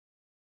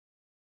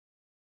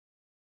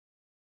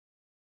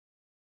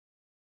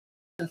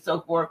and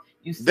so forth.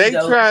 You see They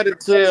those. try to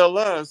tell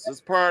us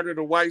as part of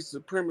the white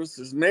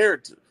supremacist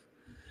narrative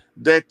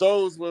that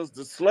those was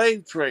the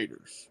slave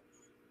traders.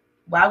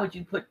 Why would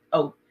you put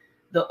who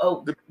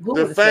The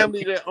were the slave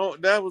family that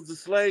owned, that was the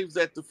slaves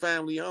that the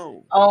family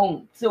owned.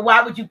 owned? So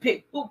why would you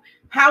pick who?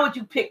 How would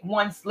you pick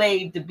one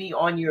slave to be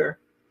on your,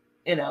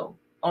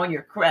 on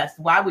your crest?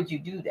 Why would you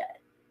do that?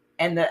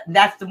 And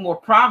that's the more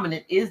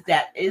prominent is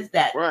that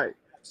Right.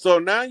 So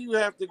now you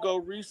have to go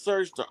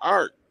research the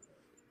art.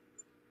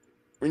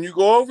 When you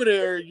go over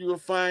there, you will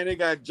find they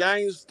got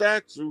giant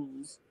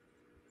statues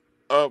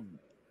of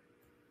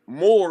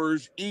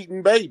Moors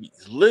eating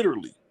babies,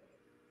 literally.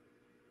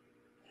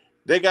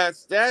 They got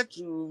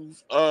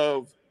statues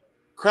of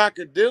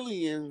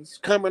crocodilians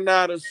coming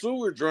out of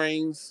sewer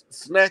drains,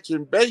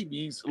 snatching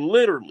babies,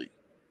 literally.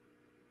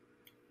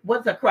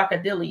 What's a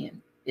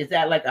crocodilian? Is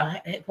that like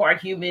a part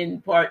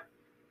human, part,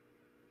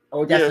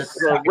 or that's Yes,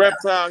 a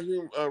reptile,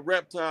 human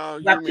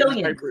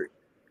reptilians? hybrid.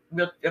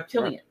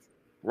 Reptilians.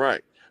 Right.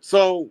 Right.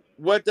 So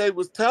what they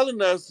was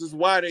telling us is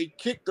why they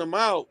kicked them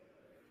out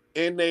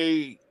in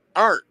a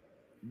art.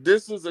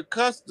 This is a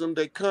custom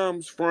that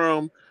comes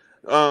from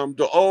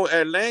the old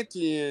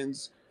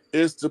Atlanteans,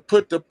 is to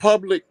put the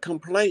public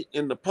complaint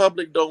in the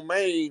public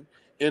domain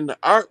in the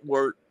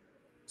artwork,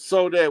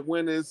 so that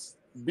when it's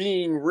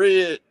being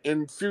read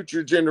in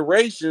future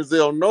generations,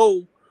 they'll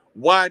know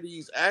why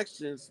these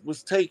actions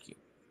was taken.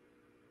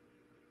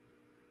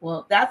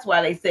 Well, that's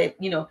why they said,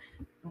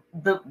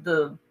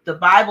 the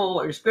Bible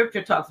or the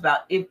scripture talks about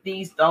if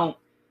these don't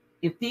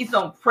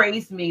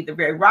praise me, the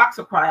very rocks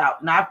will cry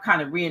out. And I've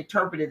kind of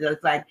reinterpreted it as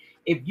like,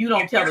 if you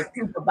don't tell the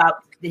truth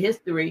about the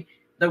history,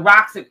 the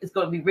rocks is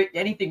going to be written.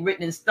 Anything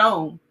written in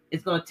stone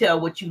is going to tell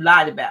what you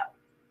lied about.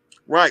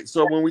 Right.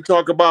 So when we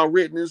talk about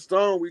written in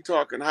stone, we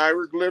talking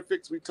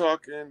hieroglyphics, we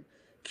talking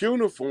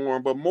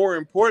cuneiform, but more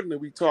importantly,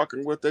 we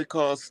talking what they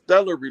call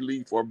stellar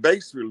relief or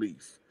bas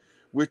relief,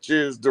 which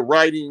is the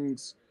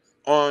writings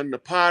on the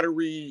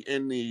pottery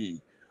and the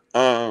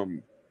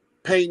um,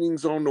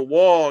 paintings on the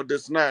wall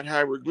that's not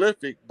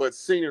hieroglyphic but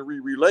scenery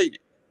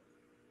related.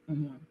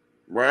 Mm-hmm.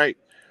 Right.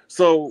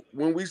 So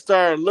when we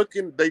start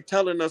looking, they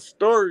telling us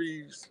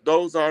stories.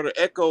 Those are the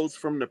echoes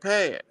from the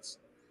past.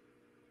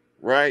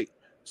 Right.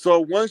 So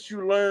once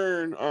you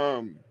learn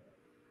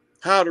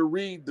how to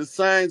read the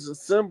signs and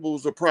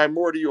symbols of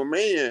primordial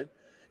man,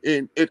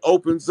 and it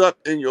opens up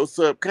in your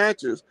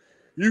subconscious,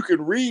 you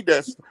can read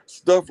that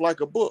stuff like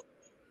a book.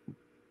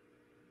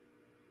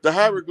 The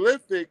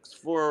hieroglyphics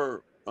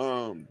for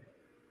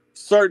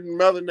certain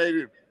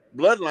melanated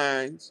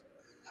bloodlines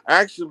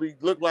actually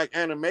look like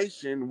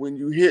animation when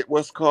you hit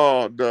what's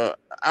called the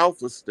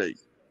alpha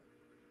state,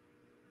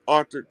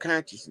 altered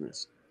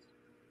consciousness.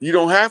 You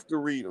don't have to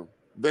read them.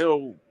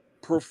 They'll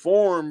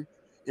perform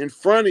in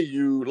front of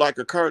you like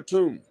a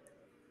cartoon.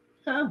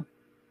 Huh.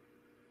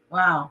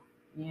 Wow.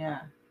 Yeah.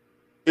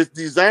 It's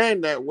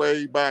designed that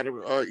way by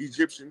the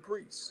Egyptian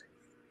priests.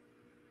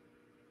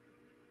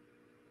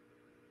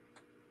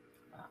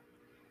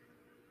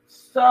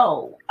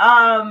 So,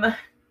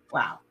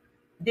 wow.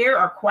 There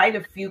are quite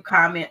a few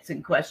comments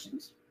and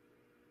questions.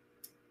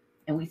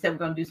 And we said we're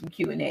going to do some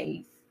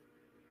Q&As.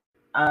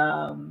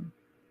 I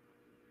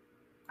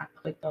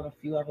clicked on a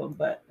few of them,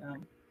 but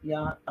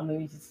yeah, I'm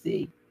going to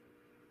see.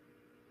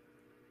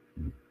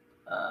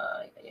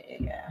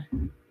 Yeah.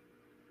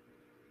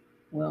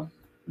 Well,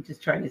 I'm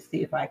just trying to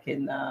see if I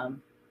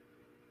can.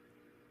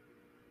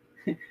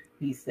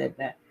 He said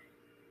that.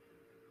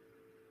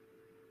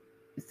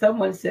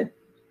 Someone said,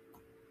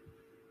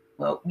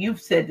 well,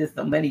 you've said this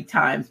so many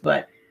times,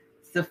 but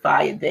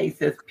Sophia Day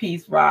says,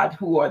 peace, Rod,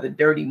 who are the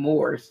dirty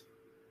Moors?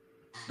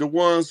 The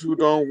ones who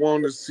don't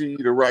want to see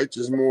the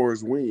righteous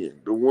Moors win.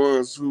 The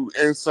ones who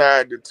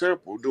inside the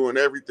temple doing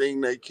everything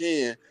they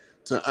can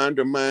to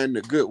undermine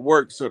the good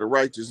works of the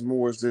righteous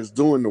Moors that's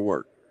doing the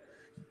work.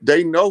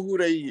 They know who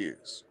they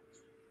is.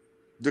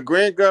 The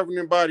grand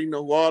governing body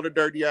know who all the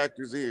dirty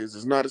actors is.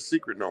 It's not a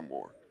secret no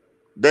more.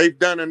 They've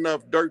done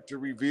enough dirt to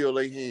reveal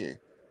their hand.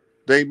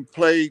 They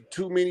played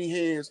too many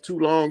hands too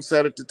long,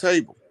 sat at the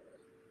table.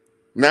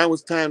 Now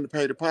it's time to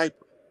pay the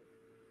piper.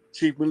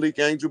 Chief Malik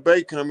Angel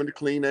Bay coming to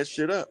clean that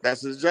shit up.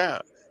 That's his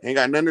job. Ain't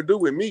got nothing to do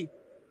with me.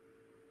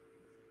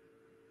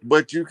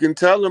 But you can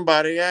tell them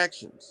by their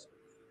actions.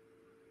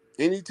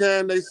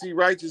 Anytime they see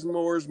righteous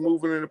Moors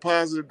moving in a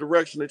positive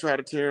direction, they try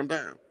to tear them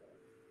down.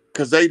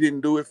 Because they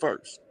didn't do it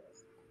first.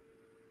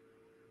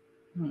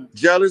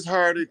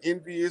 Jealous-hearted,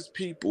 envious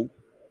people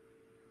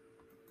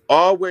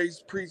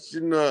always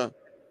preaching the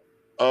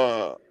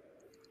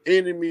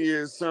enemy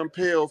is some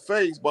pale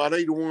face while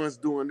they the ones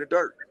doing the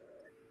dirt.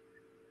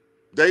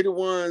 They the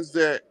ones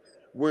that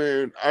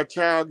when our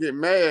child get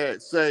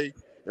mad say,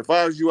 if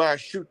I was you, I'd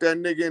shoot that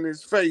nigga in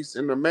his face,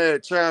 and the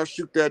mad child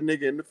shoot that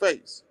nigga in the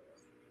face.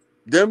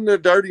 Them the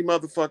dirty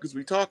motherfuckers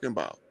we talking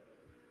about.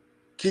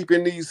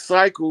 Keeping these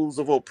cycles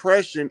of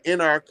oppression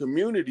in our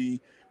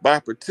community by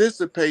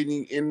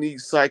participating in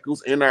these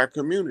cycles in our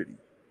community.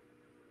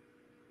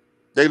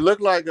 They look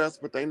like us,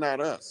 but they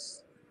not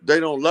us. They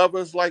don't love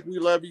us like we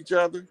love each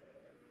other.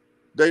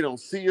 They don't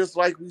see us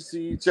like we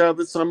see each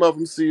other. Some of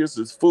them see us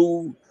as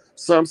food.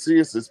 Some see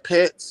us as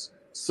pets.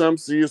 Some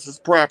see us as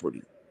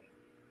property.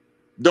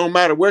 Don't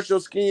matter what your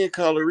skin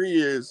color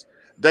is,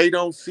 they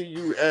don't see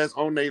you as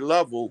on their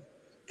level,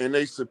 and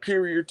they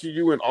superior to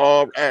you in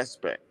all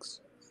aspects.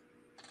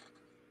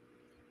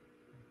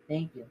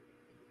 Thank you.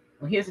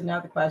 Well, here's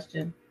another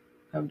question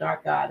from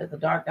Dark God. The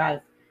Dark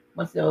God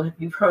wants to know if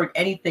you've heard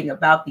anything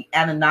about the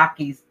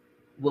Anunnakis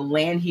will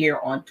land here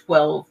on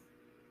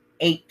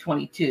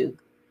 12/8/22.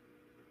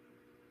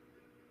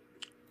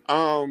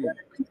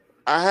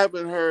 I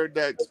haven't heard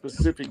that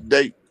specific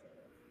date,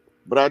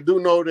 but I do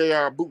know they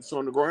are boots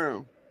on the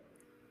ground.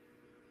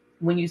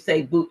 When you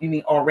say boot, you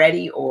mean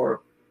already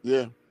or?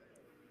 Yeah.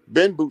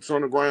 Been boots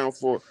on the ground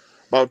for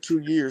about 2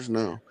 years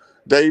now.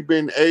 They've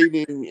been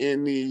aiding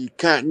in the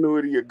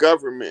continuity of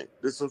government.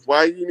 This is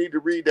why you need to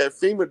read that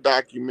FEMA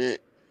document,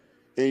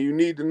 and you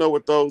need to know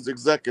what those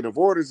executive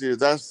orders is.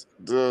 That's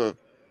the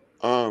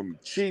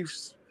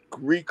chiefs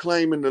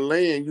reclaiming the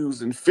land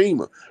using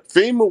FEMA.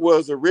 FEMA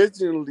was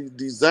originally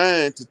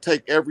designed to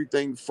take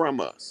everything from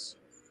us.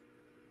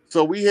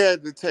 So we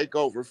had to take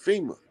over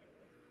FEMA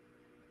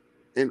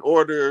in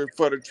order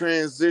for the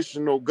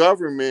transitional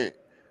government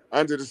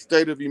under the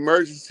state of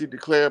emergency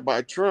declared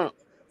by Trump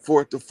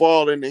for it to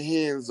fall in the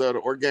hands of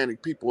the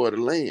organic people of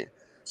the land.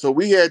 So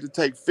we had to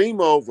take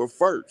FEMA over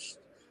first.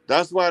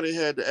 That's why they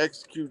had to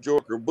execute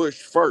George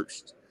Bush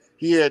first.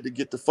 He had to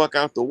get the fuck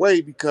out the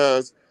way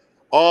because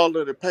all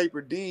of the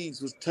paper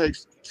deeds was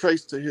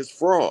traced to his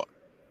fraud.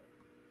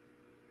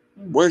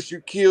 Once you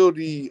kill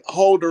the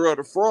holder of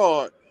the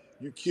fraud,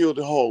 you kill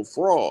the whole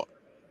fraud.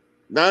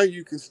 Now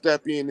you can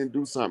step in and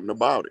do something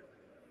about it.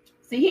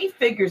 See, he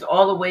figures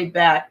all the way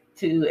back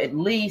to at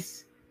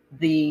least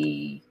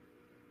the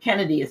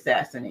Kennedy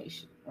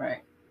assassination,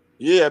 right?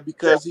 Yeah,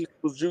 because he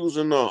was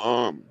using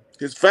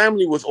his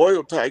family was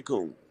oil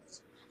tycoons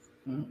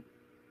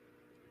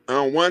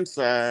on one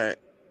side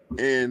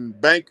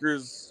and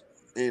bankers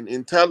and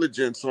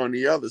intelligence on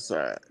the other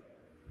side.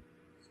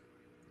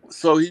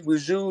 So he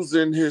was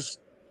using his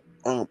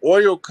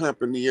oil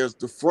company as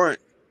the front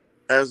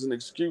as an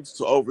excuse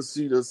to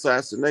oversee the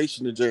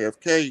assassination of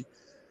JFK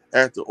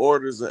at the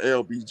orders of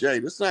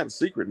LBJ. That's not a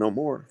secret no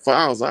more.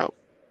 Files out.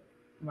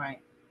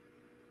 Right.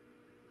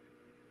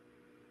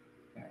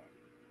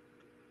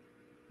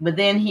 But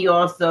then he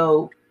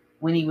also,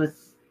 when he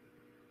was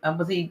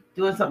he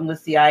doing something with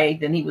CIA?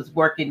 Then he was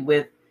working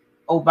with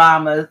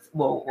Obama's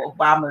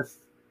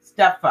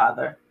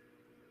stepfather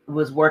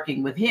was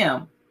working with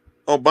him.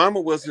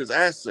 Obama was his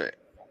asset.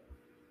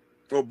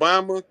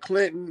 Obama,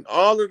 Clinton,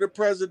 all of the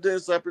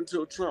presidents up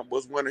until Trump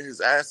was one of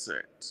his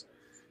assets.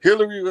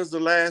 Hillary was the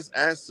last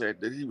asset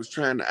that he was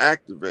trying to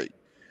activate.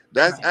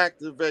 That's right.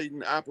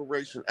 Activating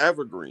Operation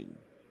Evergreen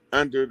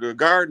under the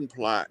garden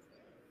plot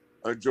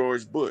of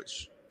George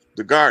Bush,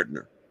 the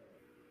gardener.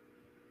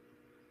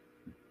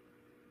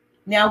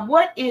 Now,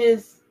 what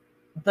is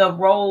the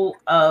role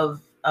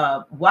of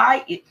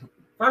why it?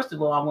 First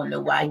of all, I want to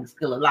know why he's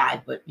still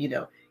alive. But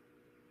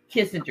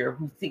Kissinger,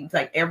 who seems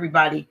like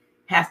everybody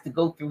has to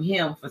go through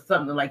him for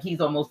something, like he's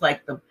almost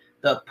like the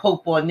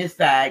Pope on this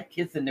side,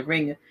 kissing the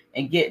ring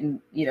and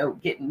getting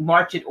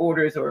marching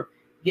orders or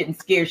getting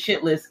scared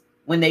shitless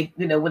when they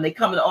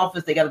come into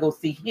office. They got to go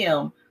see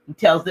him who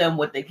tells them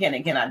what they can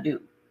and cannot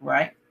do.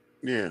 Right?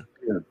 Yeah.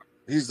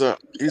 He's a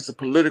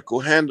political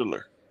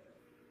handler.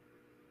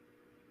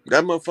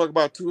 That motherfucker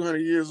about 200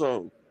 years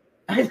old.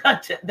 That's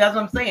what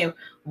I'm saying.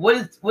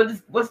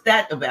 What's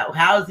that about?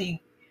 How is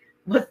he?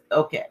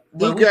 Okay?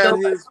 Well, he got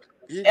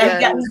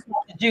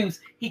the juice.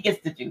 He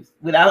gets the juice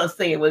without us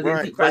saying what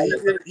right.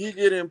 He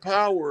get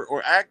empowered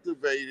or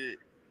activated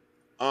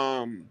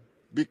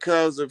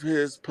because of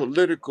his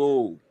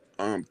political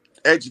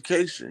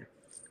education.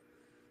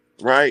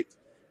 Right?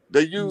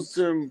 They used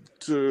him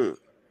to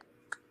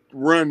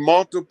run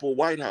multiple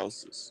White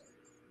Houses.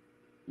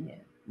 Yeah.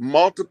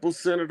 Multiple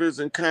senators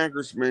and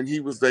congressmen.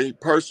 He was their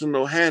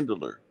personal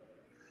handler.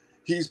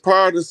 He's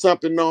part of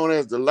something known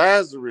as the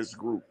Lazarus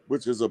Group,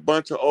 which is a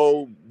bunch of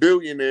old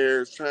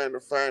billionaires trying to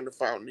find the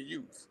fountain of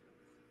youth.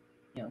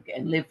 Okay,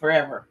 and live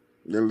forever.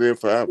 And live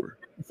forever.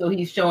 So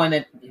he's showing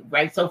that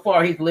right so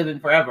far he's living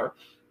forever.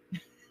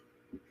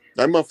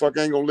 That motherfucker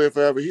ain't gonna live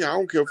forever here. I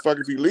don't care fuck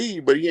if he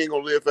leave, but he ain't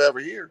gonna live forever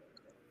here.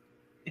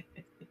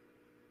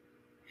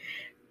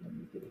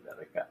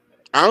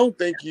 I don't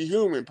think he's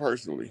human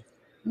personally.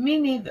 Me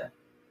neither.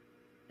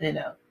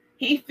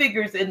 He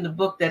figures in the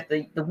book that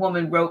the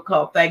woman wrote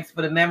called Thanks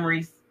for the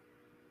Memories,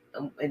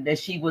 and that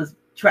she was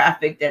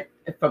trafficked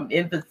from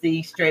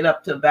infancy straight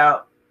up to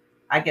about,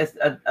 I guess,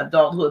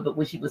 adulthood. But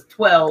when she was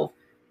 12,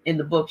 in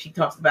the book, she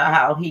talks about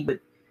how he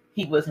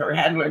was her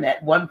handler, and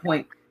at one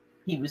point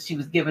she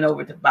was given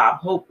over to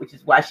Bob Hope, which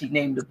is why she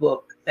named the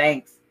book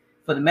Thanks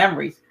for the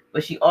Memories.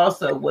 But she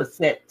also was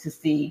set to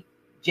see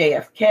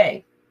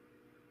JFK,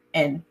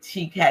 and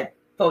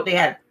they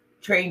had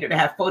trained her to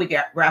have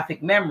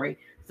photographic memory.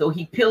 So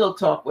he pillow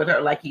talked with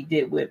her like he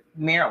did with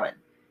Marilyn,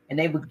 and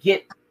they would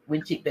get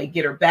they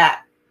get her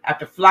back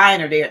after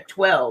flying her there at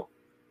 12,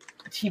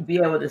 she'd be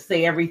able to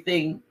say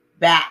everything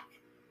back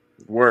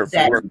Word for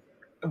that word.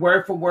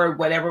 word for word,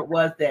 whatever it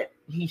was that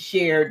he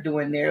shared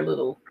during their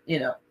little,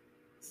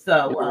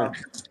 So, Yeah.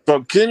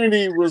 So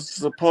Kennedy was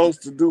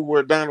supposed to do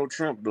what Donald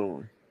Trump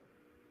doing.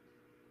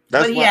 but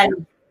That's he why. had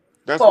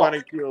That's why fault.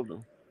 they killed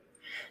him.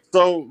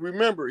 So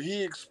remember,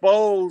 he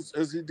exposed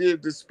as he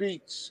did the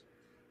speech,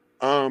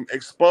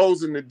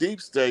 exposing the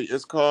deep state.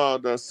 It's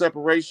called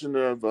separation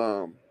of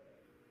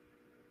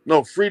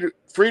no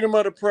freedom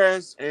of the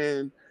press,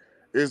 and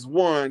is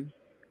one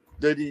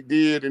that he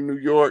did in New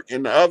York,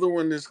 and the other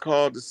one is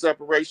called the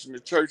separation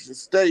of church and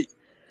state.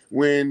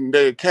 When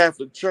the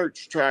Catholic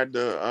Church tried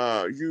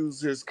to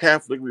use his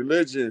Catholic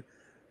religion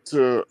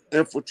to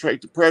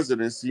infiltrate the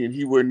presidency, and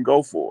he wouldn't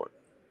go for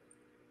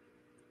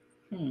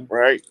it. Hmm.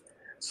 Right?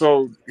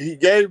 So he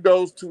gave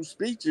those two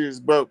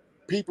speeches, but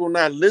people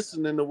not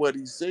listening to what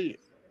he said.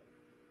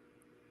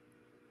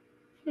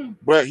 Hmm.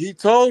 But he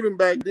told him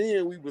back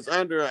then we was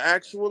under an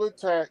actual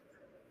attack,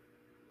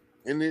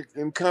 and it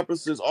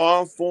encompasses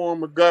all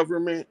form of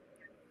government,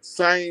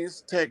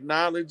 science,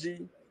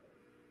 technology.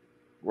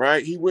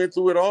 Right? He went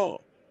through it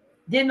all.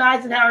 Didn't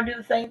Eisenhower do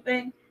the same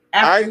thing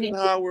after he?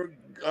 Eisenhower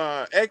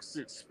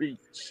exit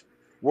speech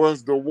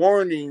was the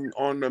warning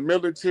on the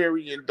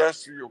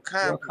military-industrial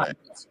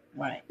complex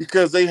Right.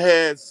 because they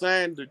had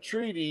signed a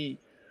treaty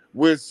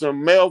with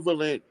some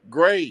malevolent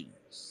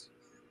graves.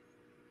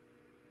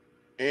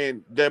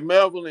 And that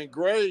malevolent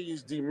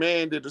graves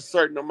demanded a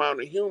certain amount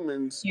of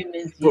humans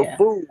Humans, for yeah.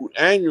 food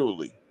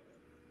annually,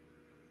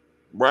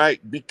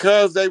 right?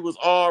 Because they was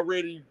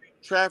already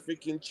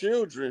trafficking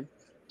children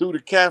through the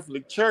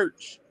Catholic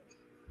Church,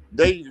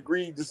 they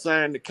agreed to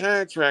sign the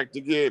contract to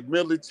get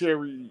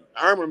military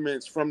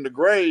armaments from the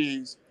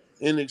graves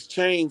in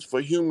exchange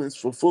for humans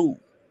for food.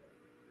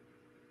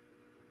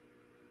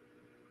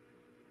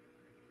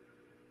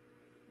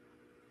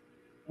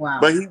 Wow.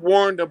 But he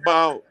warned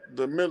about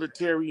the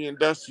military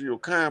industrial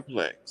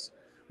complex,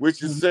 which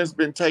has Mhm. since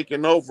been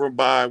taken over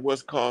by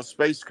what's called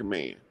Space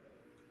Command.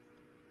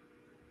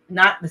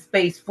 Not the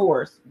Space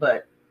Force,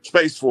 but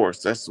Space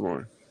Force, that's the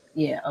one.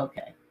 yeah,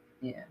 okay.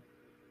 Yeah.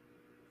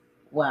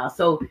 Wow.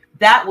 So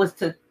that was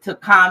to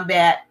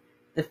combat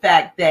the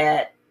fact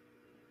that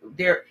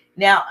there.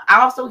 Now,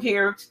 I also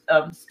hear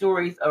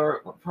stories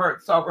or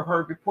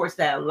heard reports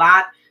that a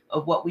lot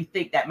of what we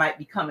think that might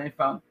be coming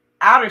from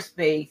outer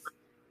space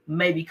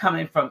may be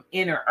coming from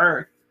inner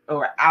Earth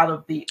or out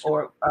of the,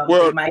 or they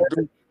Well, might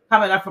be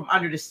coming up from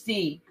under the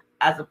sea,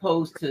 as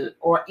opposed to,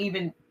 or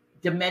even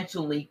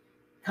dimensionally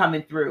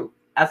coming through,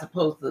 as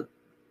opposed to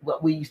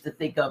what we used to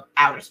think of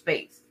outer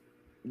space.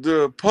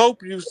 the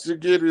Pope used to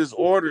get his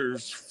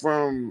orders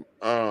from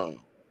 8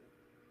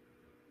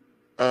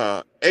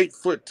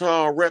 foot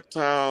tall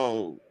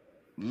reptile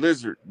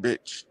lizard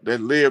bitch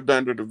that lived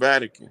under the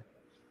Vatican.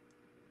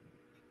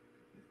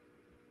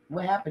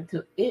 What happened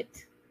to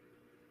it?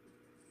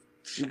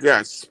 She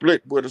got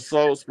split with a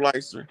soul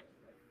splicer.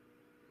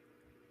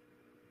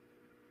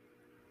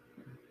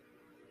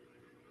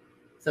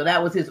 So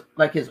that was his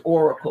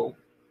oracle.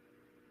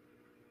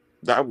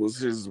 That was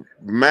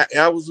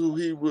that was who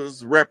he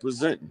was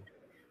representing.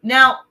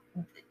 Now,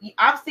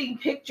 I've seen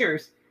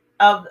pictures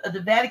of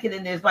the Vatican,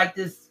 and there's like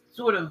this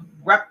sort of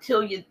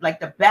reptilian, like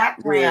the Yeah,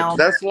 background, like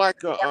an that's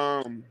like a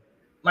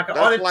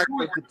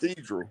auditorium,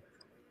 cathedral.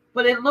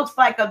 but it looks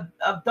like a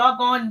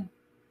doggone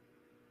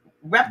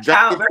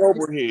reptile. Giant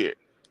overhead.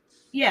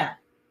 Yeah.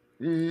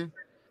 Mm-hmm.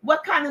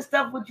 What kind of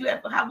stuff would you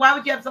have? Why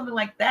would you have something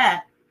like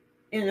that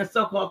in a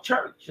so-called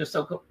church or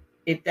so-called?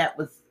 If that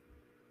was,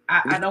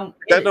 I don't.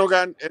 That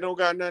don't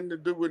got nothing to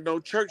do with no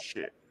church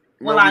shit.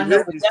 Well, No I know,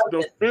 but religious, no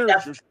that's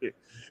spiritual shit.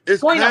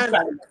 It's point I'm kind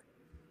trying to.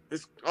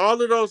 it's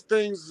all of those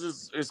things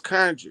is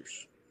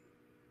conjures.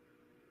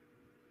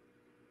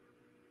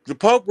 The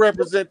Pope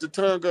represents the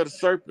tongue of the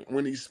serpent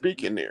when he's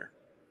speaking there.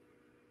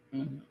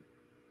 Mm-hmm.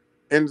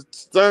 And the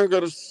tongue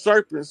of the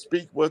serpent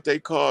speak what they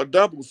call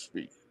double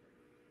speak.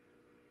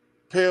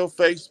 Pale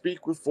face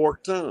speak with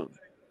forked tongue.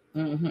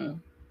 Mm-hmm.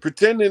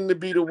 Pretending to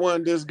be the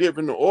one that's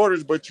giving the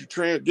orders, but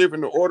you're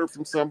giving the order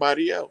from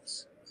somebody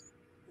else.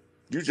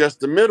 You just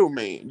the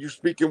middleman. You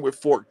speaking with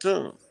forked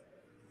tongue.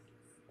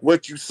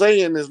 What you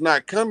saying is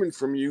not coming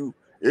from you.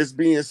 It's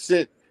being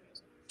sent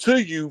to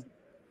you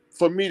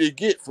for me to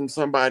get from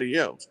somebody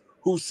else.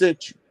 Who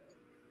sent you?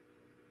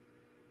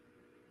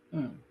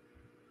 Mm.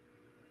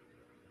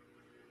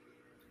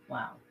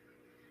 Wow.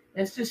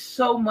 There's just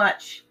so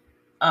much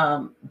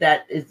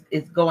that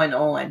is going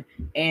on,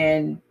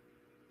 and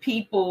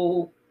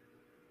people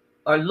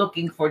are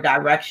looking for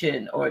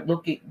direction, or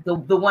looking the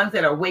ones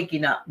that are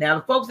waking up. Now,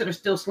 the folks that are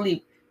still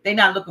asleep, they're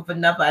not looking for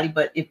nobody.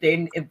 But if they're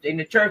in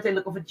the church, they're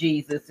looking for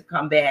Jesus to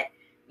come back,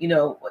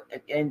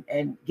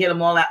 and get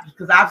them all out.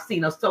 Because I've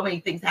seen so many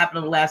things happen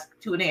in the last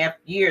 2.5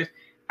 years.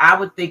 I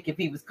would think if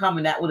he was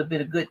coming, that would have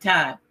been a good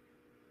time.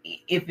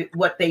 If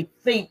what they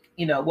think,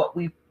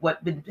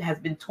 has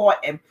been taught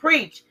and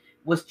preached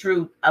was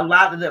true, a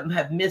lot of them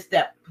have missed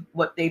that,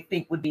 what they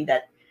think would be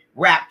that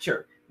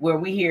rapture, where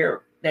we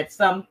hear that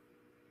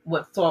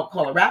what's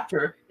called a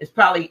rapture is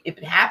probably, if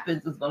it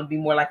happens, is going to be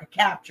more like a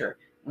capture.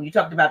 When you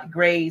talked about the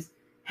graves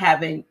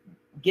having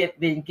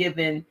been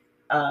given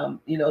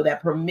that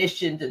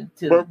permission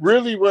to But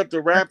really, what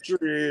the rapture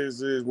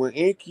is when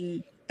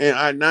Inky and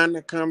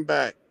Inanna come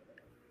back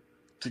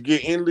to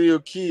get Enlil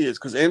kids,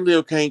 because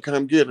Enlil can't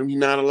come get them. He's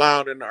not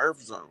allowed in the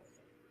Earth Zone.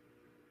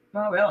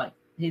 Oh, really?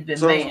 He's been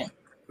So banned.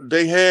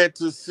 they had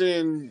to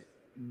send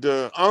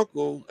the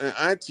uncle and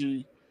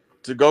auntie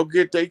to go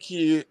get their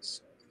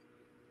kids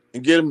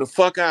and get them the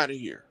fuck out of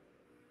here.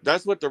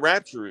 That's what the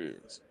rapture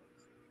is.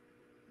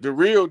 The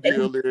real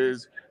deal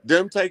is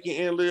them taking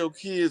Enlil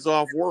kids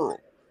off world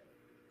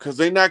because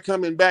they not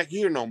coming back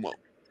here no more.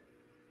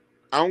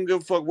 I don't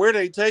give a fuck where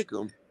they take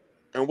them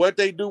and what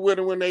they do with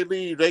them when they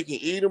leave. They can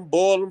eat them,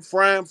 boil them,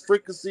 fry them,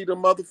 fricassee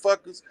them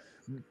motherfuckers,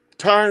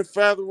 tar and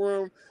feather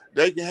them.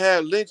 They can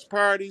have lynch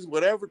parties,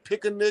 whatever,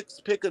 pick a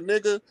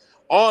nigga,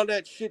 all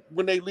that shit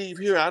when they leave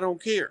here. I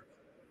don't care.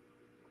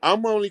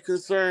 I'm only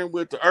concerned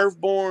with the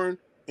earthborn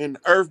and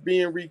the earth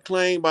being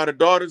reclaimed by the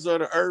daughters of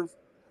the earth,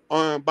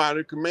 by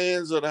the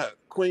commands of the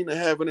queen of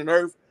heaven and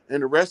earth,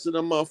 and the rest of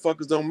them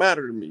motherfuckers don't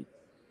matter to me.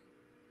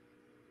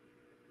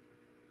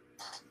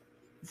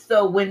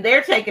 So when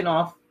they're taken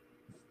off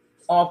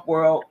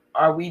world,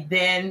 are we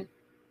then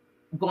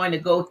going to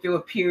go through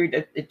a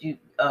period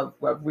of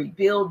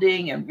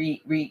rebuilding and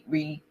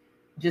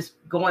just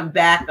going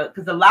back?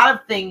 Because a lot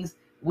of things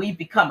we've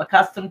become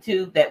accustomed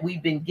to that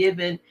we've been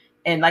given,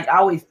 and like I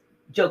always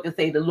joke and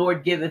say, the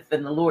Lord giveth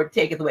and the Lord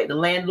taketh away. The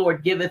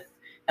landlord giveth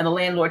and the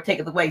landlord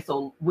taketh away.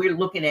 So we're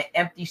looking at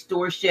empty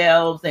store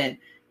shelves and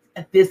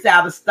this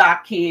out of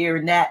stock here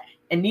and that,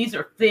 and these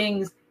are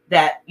things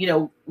that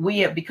we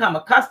have become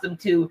accustomed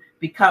to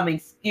becoming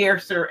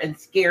scarcer and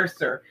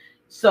scarcer.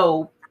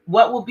 So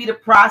what will be the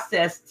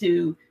process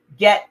to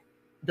get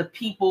the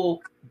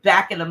people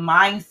back in a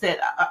mindset,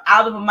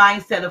 out of a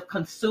mindset of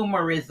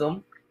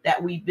consumerism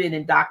that we've been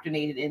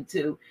indoctrinated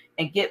into,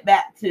 and get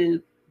back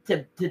to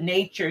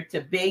nature,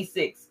 to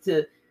basics,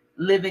 to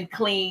living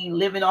clean,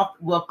 living off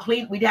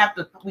clean. We do have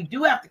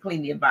to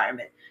clean the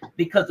environment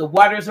because the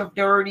waters are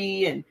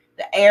dirty and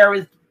the air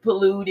is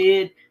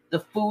polluted, the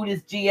food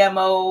is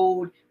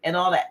GMO'd and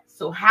all that.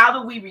 So how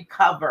do we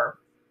recover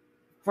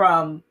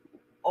from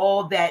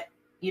all that,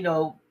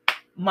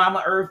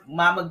 Mama Earth,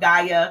 Mama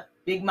Gaia,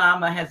 Big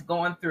Mama has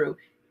gone through,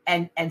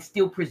 and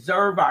still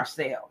preserve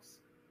ourselves?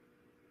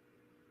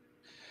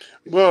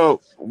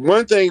 Well,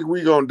 one thing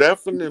we're going to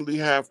definitely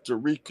have to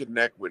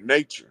reconnect with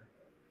nature.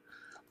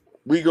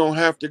 We're going to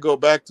have to go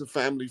back to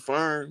family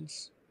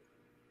farms.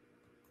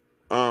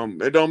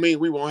 It don't mean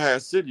we won't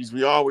have cities.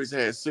 We always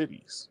had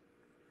cities.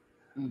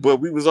 Mm-hmm. But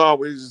we was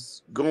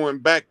always going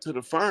back to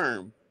the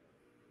farm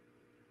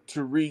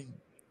to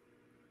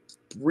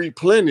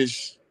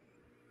replenish,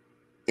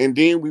 and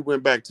then we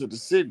went back to the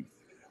city.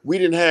 We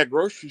didn't have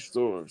grocery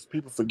stores.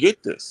 People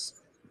forget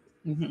this.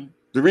 Mm-hmm.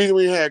 The reason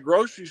we had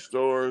grocery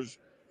stores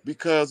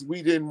because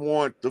we didn't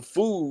want the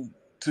food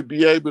to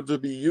be able to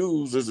be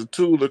used as a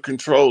tool of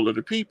control of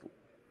the people.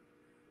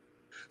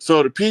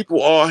 So the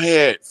people all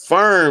had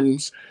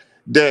farms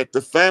that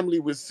the family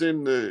would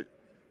send the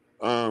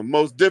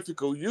most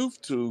difficult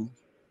youth to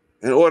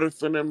in order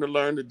for them to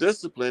learn the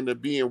discipline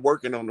of being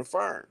working on the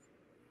farm,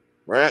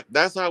 right?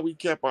 That's how we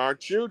kept our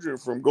children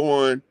from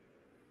going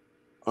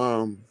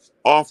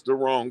off the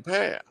wrong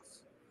path,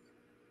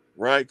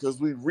 right? Because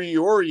we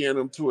reorient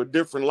them to a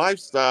different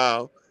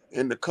lifestyle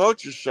and the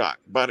culture shock.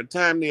 By the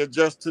time they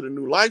adjust to the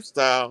new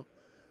lifestyle,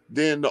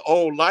 then the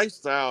old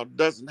lifestyle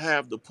doesn't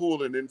have the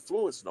pull and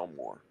influence no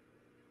more.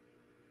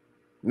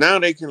 Now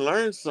they can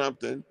learn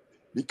something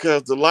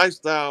because the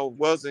lifestyle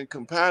wasn't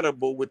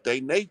compatible with their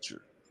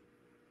nature.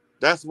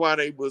 That's why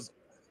they was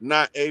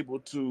not able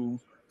to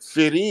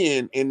fit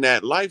in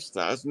that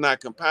lifestyle. It's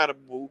not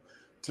compatible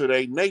to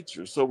their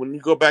nature. So when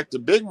you go back to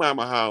Big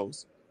Mama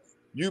house,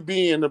 you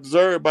being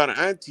observed by the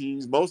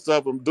aunties, most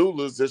of them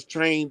doulas that's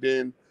trained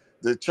in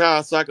the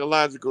child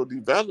psychological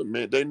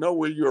development. They know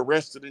where you're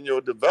arrested in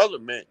your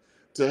development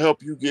to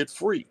help you get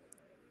free.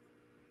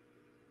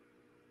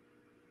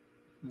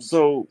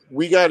 So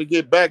we got to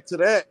get back to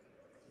that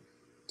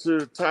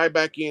to tie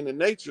back into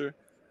nature.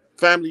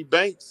 Family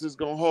banks is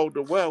going to hold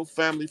the wealth.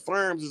 Family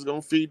farms is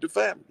going to feed the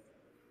family.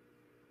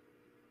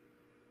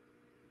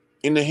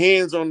 In the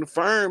hands on the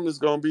farm is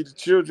going to be the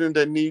children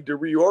that need to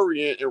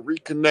reorient and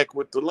reconnect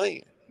with the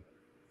land.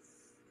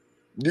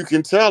 You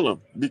can tell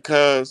them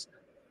because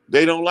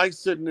they don't like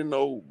sitting in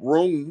those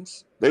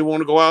rooms. They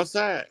want to go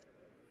outside.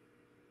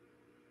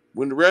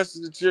 When the rest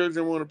of the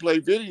children want to play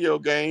video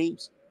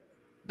games,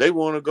 they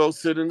want to go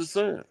sit in the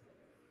sun.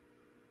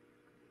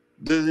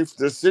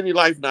 The city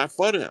life not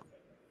for them.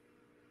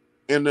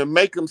 And to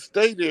make them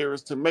stay there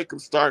is to make them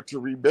start to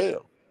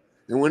rebel.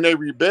 And when they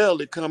rebel,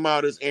 they come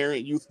out as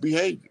errant youth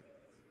behavior.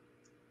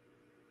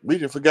 We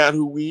done forgot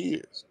who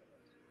we is.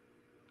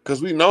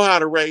 Because we know how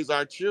to raise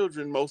our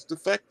children most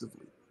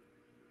effectively.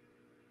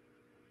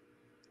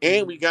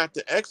 And we got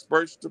the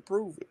experts to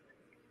prove it.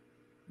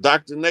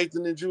 Dr.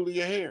 Nathan and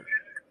Julia Hare,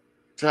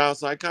 child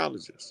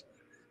psychologists.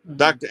 Mm-hmm.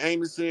 Dr.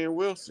 Amos N.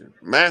 Wilson,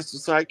 master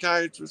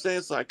psychiatrist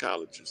and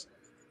psychologist.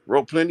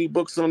 Wrote plenty of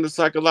books on the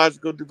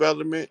psychological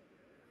development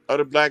of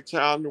the black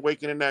child and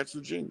awakening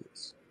natural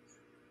genius.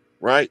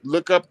 Right?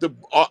 Look up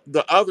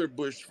the other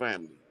Bush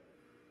family,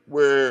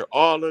 where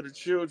all of the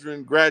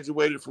children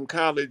graduated from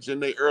college in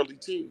their early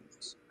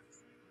teens.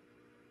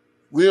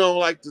 We don't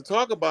like to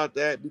talk about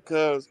that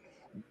because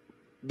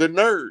the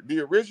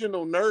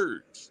original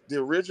nerds, the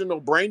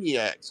original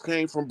brainiacs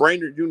came from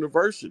Brainerd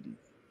University,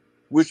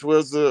 which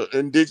was an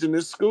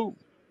indigenous school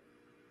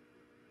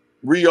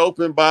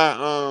reopened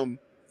by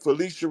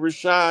Felicia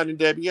Rashad and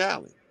Debbie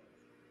Allen.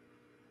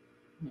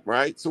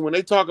 Right? So when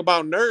they talk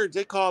about nerds,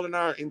 they calling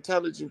our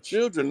intelligent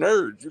children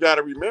nerds. You got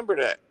to remember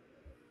that.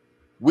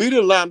 We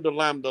the lambda,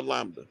 lambda,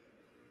 lambda.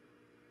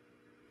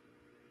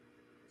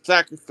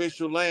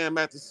 Sacrificial lamb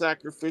after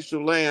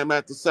sacrificial lamb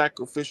after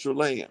sacrificial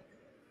lamb.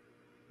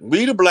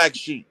 We the black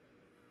sheep,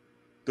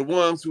 the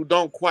ones who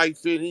don't quite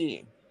fit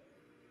in.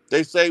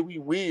 They say we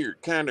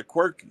weird, kind of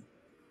quirky,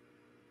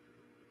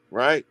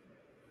 right?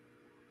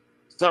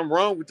 Something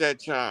wrong with that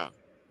child.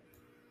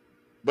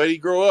 But he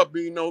grow up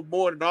being no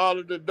more than all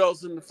of the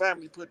adults in the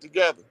family put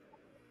together.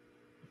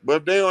 But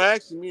if they don't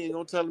ask him, he ain't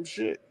gonna tell them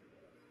shit.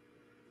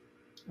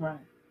 Right.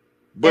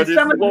 But if you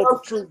want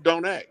the truth,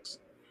 don't ask.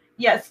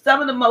 Yes,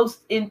 some of the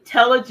most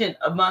intelligent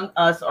among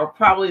us are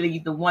probably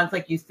the ones,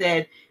 like you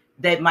said,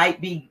 that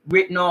might be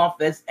written off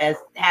as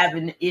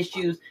having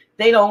issues.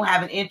 They don't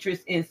have an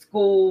interest in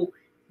school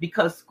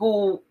because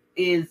school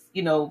is,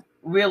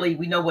 really,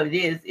 we know what it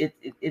is.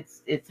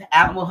 It's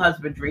animal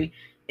husbandry.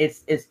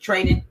 It's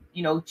training,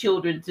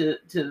 children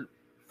to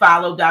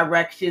follow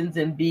directions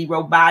and be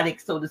robotic,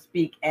 so to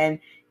speak. And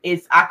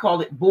I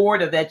call it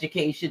Board of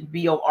Education,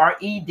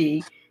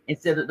 BORED,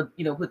 instead of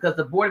because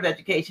the Board of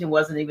Education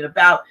wasn't even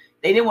about.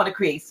 They didn't want to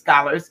create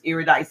scholars,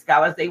 erudite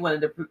scholars. They wanted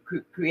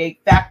to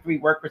create factory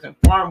workers and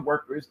farm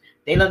workers.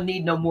 They don't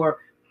need no more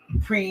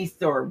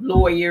priests or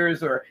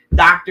lawyers or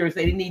doctors.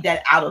 They didn't need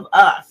that out of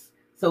us.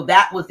 So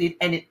that was it.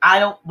 And I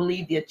don't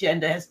believe the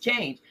agenda has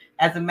changed.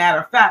 As a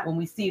matter of fact, when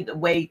we see the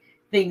way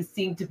things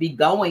seem to be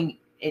going,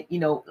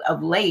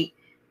 of late,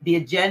 the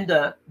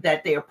agenda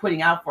that they are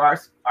putting out for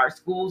our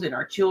schools and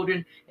our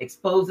children,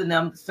 exposing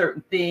them to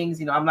certain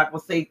things. I'm not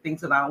going to say things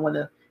that I don't want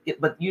to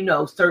get, but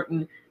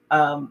certain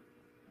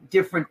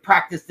different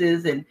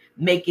practices and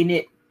making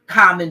it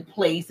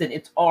commonplace and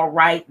it's all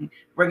right, and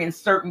bringing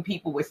certain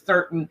people with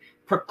certain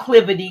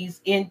proclivities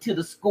into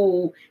the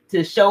school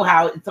to show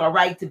how it's all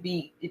right to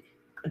be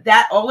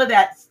that. All of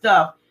that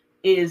stuff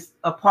is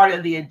a part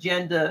of the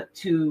agenda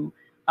to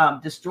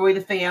destroy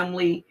the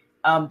family,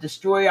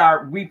 destroy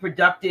our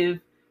reproductive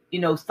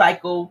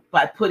cycle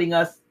by putting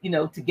us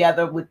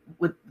together with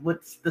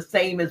what's the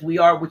same as we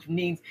are, which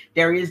means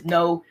there is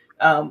no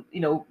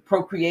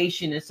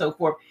procreation and so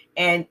forth.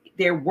 And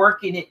they're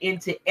working it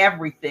into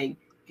everything.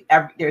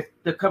 There's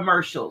the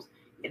commercials.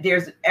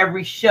 There's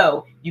every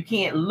show. You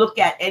can't look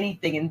at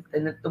anything,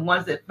 and the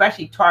ones that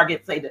especially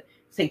target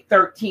say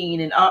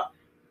 13 and up.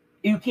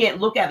 You can't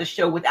look at a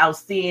show without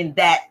seeing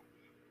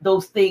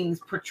those things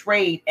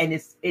portrayed, and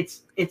it's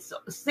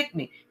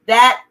sickening.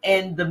 That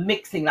and the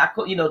mixing,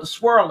 the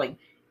swirling,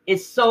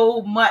 is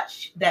so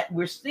much that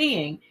we're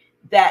seeing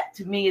that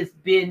to me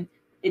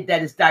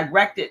that is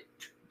directed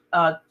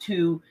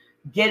to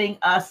getting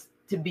us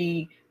to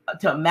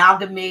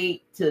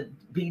amalgamate, to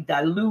be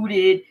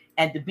diluted,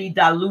 and to be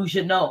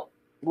delusional.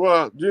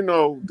 Well,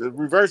 the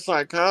reverse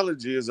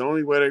psychology is the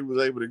only way they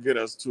was able to get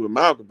us to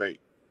amalgamate.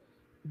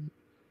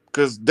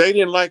 Because they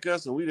didn't like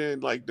us and we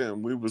didn't like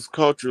them. We was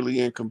culturally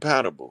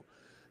incompatible.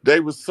 They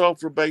was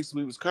sulfur-based,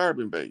 we was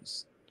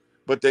carbon-based.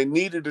 But they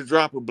needed a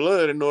drop of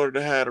blood in order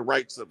to have the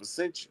rights of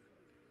ascension.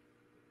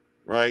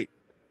 Right?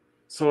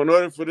 So in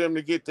order for them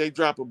to get their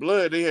drop of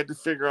blood, they had to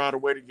figure out a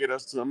way to get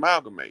us to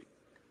amalgamate.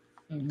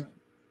 Mm-hmm.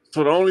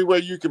 So the only way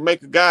you can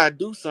make a guy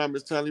do something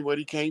is tell him what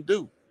he can't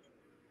do.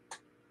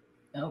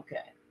 Okay.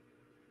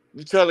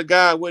 You tell a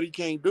guy what he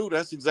can't do,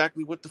 that's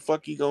exactly what the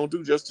fuck he gonna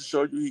do just to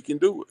show you he can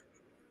do it.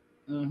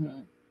 Mm-hmm.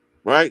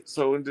 Right?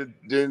 So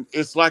then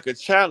it's like a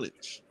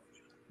challenge.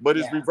 But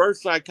it's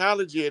reverse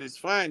psychology at its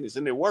finest,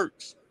 and it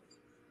works.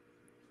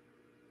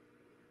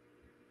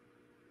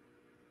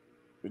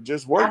 It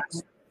just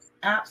works.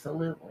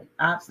 Absolutely.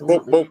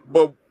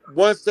 But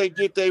once they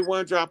get their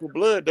one drop of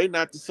blood, they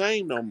not the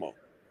same no more.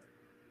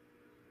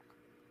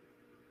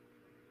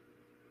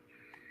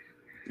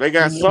 They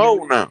got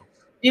soul now.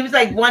 It was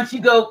like once you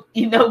go,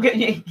 what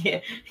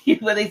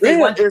they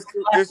say.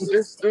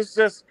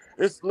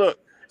 It's look.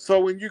 So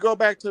when you go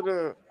back to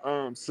the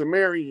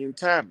Sumerian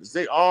tablets,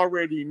 they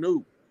already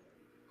knew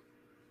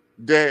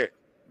that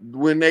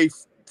when they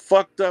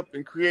fucked up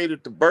and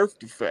created the birth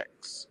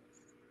defects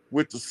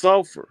with the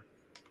sulfur,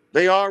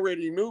 they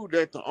already knew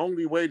that the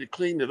only way to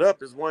clean it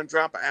up is one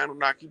drop of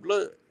Anunnaki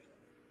blood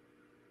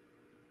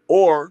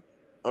or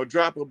a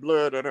drop of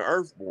blood of the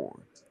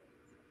earthborn.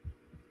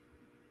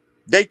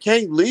 They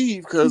can't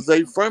leave because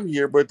they from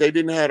here, but they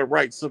didn't have the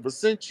rights of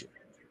ascension.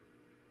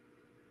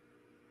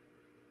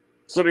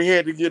 So they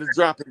had to get a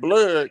drop of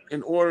blood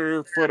in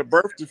order for the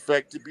birth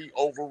defect to be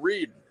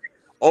overwrite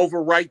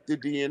the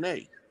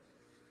DNA.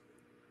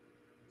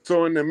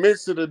 So in the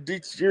midst of the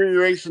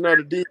deterioration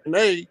of the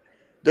DNA,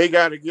 they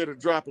got to get a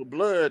drop of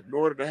blood in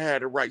order to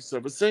have the rites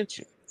of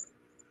ascension.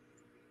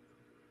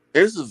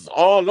 This is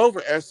all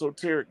over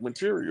esoteric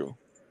material,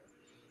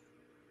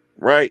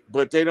 right?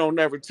 But they don't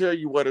never tell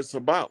you what it's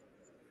about.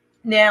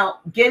 Now,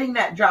 getting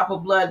that drop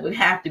of blood would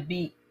have to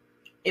be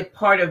a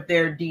part of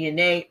their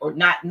DNA, or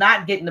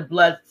not getting the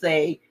blood,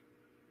 say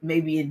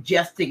maybe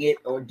ingesting it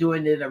or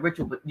doing it in a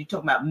ritual, but you're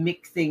talking about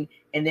mixing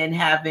and then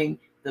having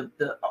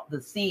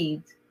the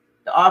seeds,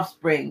 the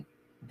offspring,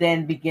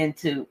 then begin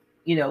to,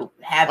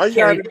 have All you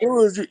got carried. to do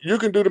is you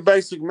can do the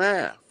basic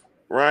math,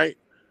 right?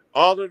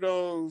 All of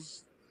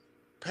those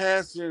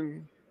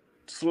passing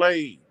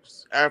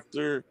slaves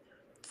after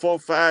 4 or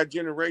 5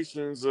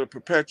 generations of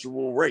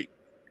perpetual rape,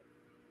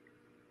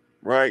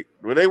 right?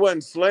 Well, they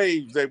wasn't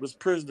slaves, they was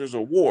prisoners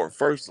of war,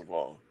 first of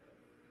all.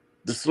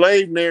 The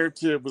slave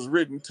narrative was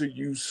written to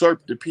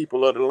usurp the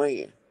people of the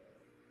land.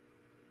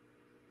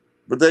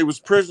 But they was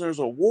prisoners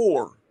of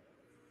war.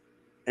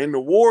 And the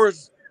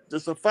wars,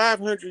 just a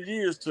 500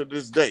 years to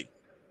this day.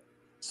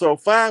 So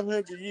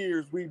 500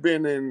 years we've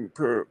been in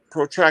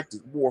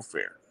protracted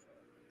warfare.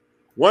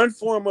 One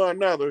form or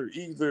another,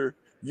 either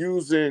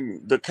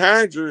using the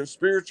conjure and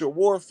spiritual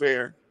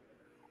warfare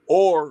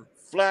or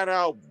flat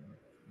out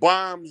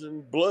bombs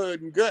and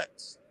blood and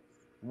guts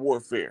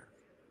warfare.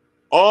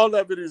 All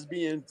of it is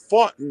being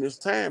fought in this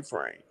time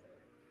frame.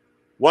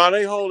 While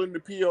they holding the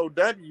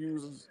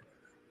POWs,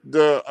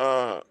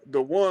 the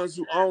ones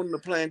who own the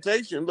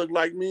plantation look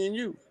like me and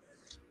you.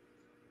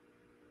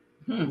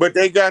 But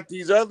they got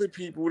these other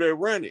people that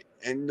run it,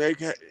 and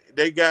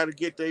they got to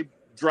get their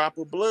drop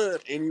of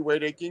blood any way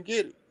they can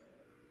get it.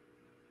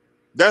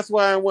 That's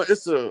why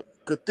it's a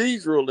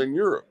cathedral in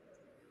Europe.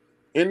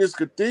 In this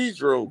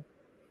cathedral,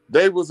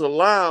 they was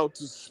allowed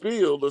to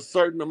spill a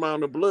certain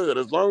amount of blood.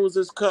 As long as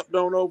this cup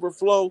don't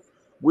overflow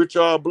with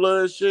y'all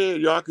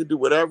bloodshed, y'all can do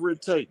whatever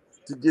it takes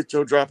to get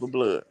your drop of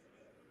blood.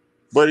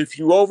 But if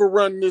you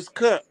overrun this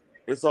cup,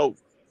 it's over.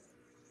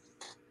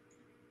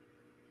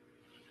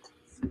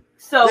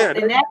 So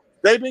yeah,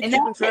 they've been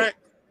keeping track.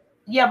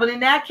 Yeah, but in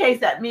that case,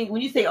 that means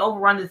when you say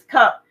overrun this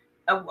cup,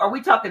 are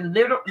we talking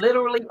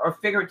literally or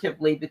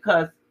figuratively?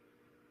 Because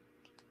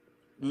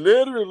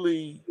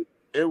literally,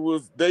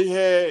 they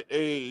had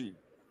a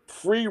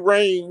free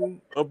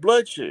reign of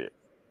bloodshed.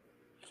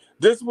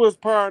 This was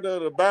part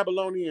of the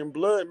Babylonian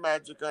blood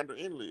magic under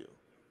Enlil.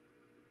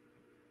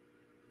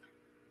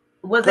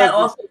 Was that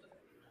also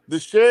the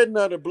shedding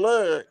of the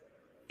blood?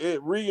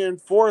 It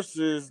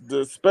reinforces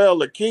the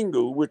spell of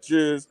Kingu, which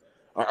is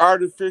an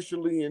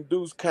artificially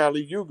induced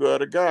Kali Yuga of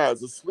the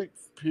gods, a sleep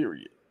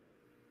period.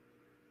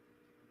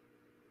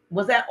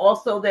 Was that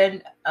also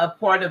then a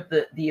part of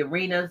the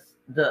arenas,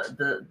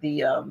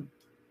 the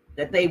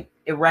that they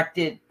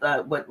erected,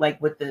 with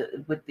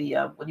the what do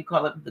you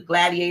call it, the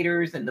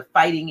gladiators and the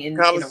fighting in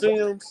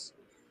Colosseums?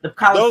 The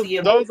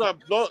Colosseum.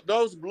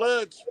 Those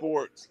blood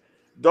sports.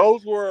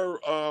 Those were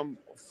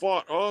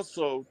fought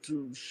also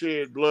to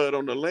shed blood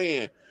on the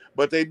land,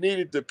 but they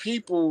needed the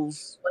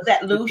people's was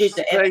that loosh,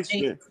 the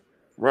energy,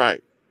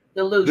 right?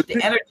 The loosh,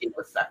 the energy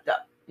was sucked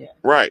up. Yeah,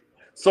 right.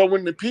 So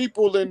when the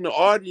people in the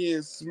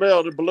audience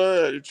smell the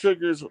blood, it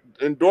triggers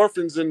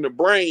endorphins in the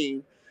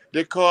brain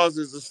that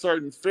causes a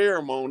certain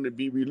pheromone to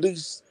be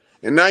released.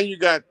 And now you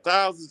got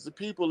thousands of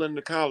people in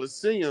the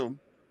Colosseum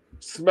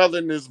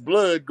smelling this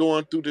blood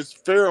going through this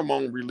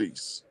pheromone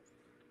release.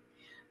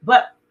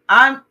 But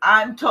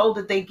I'm told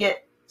that they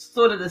get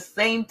sort of the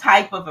same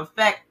type of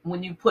effect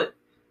when you put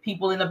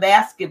people in a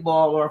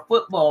basketball or a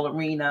football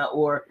arena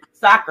or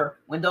soccer,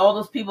 when all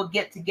those people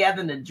get together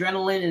and the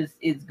adrenaline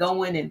is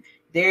going, and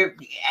they're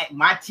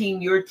my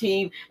team, your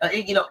team,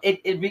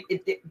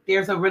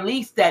 there's a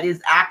release that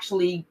is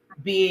actually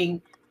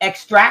being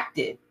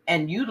extracted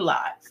and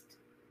utilized.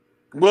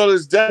 Well,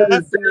 it's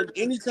definitely,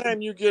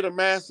 anytime you get a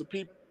mass of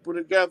people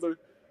together,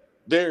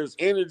 there's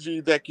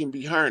energy that can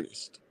be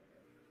harnessed.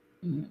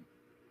 Mm-hmm.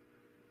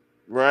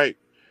 Right?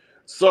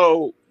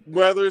 So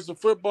whether it's a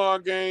football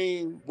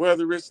game,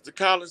 whether it's the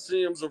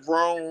Colosseums of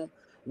Rome,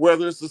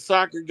 whether it's a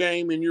soccer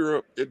game in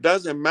Europe, it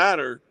doesn't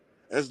matter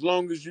as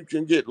long as you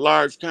can get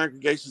large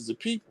congregations of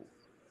people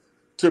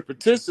to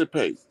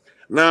participate.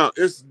 Now,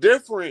 it's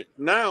different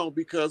now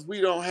because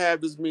we don't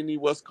have as many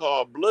what's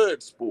called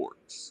blood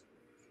sports.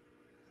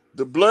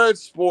 The blood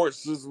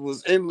sports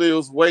was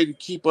Enlil's way to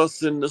keep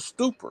us in the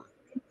stupor.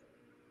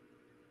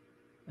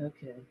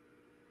 Okay.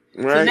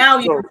 Right? So now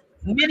you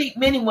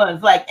many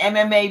ones like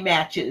MMA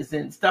matches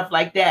and stuff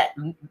like that,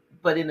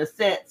 but in a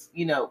sense,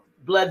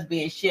 blood's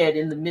being shed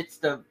in the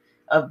midst of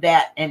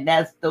that, and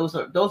those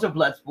are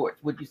blood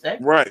sports, would you say?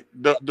 Right.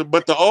 But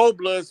the old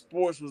blood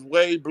sports was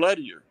way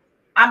bloodier.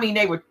 I mean,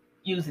 they were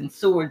using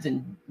swords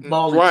and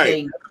ball and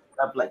chain and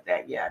stuff like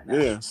that. Yeah. No.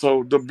 Yeah.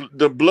 So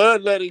the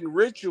bloodletting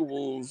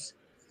rituals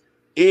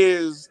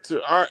is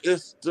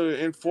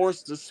to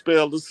enforce the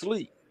spell of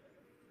sleep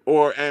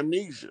or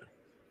amnesia.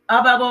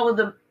 How about all of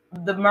the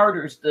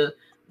murders, the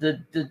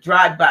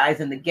drive-bys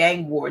and the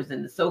gang wars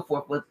and so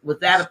forth? Was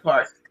that a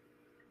part?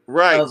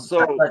 Right.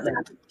 So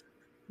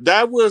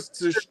that was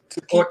to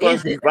keep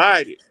us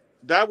divided.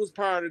 That was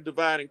part of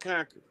divide and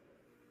conquer.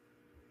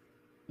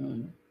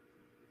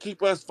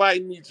 keep us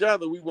fighting each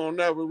other, we won't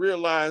never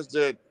realize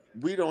that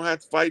we don't have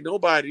to fight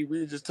nobody.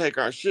 We just take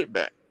our shit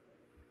back.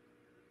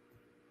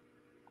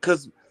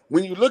 Because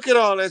when you look at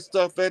all that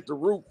stuff at the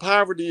root,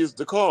 poverty is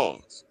the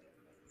cause.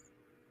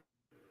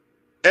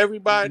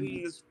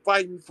 Everybody is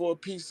fighting for a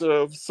piece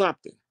of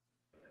something.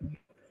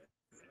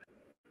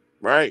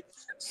 Right?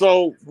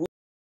 So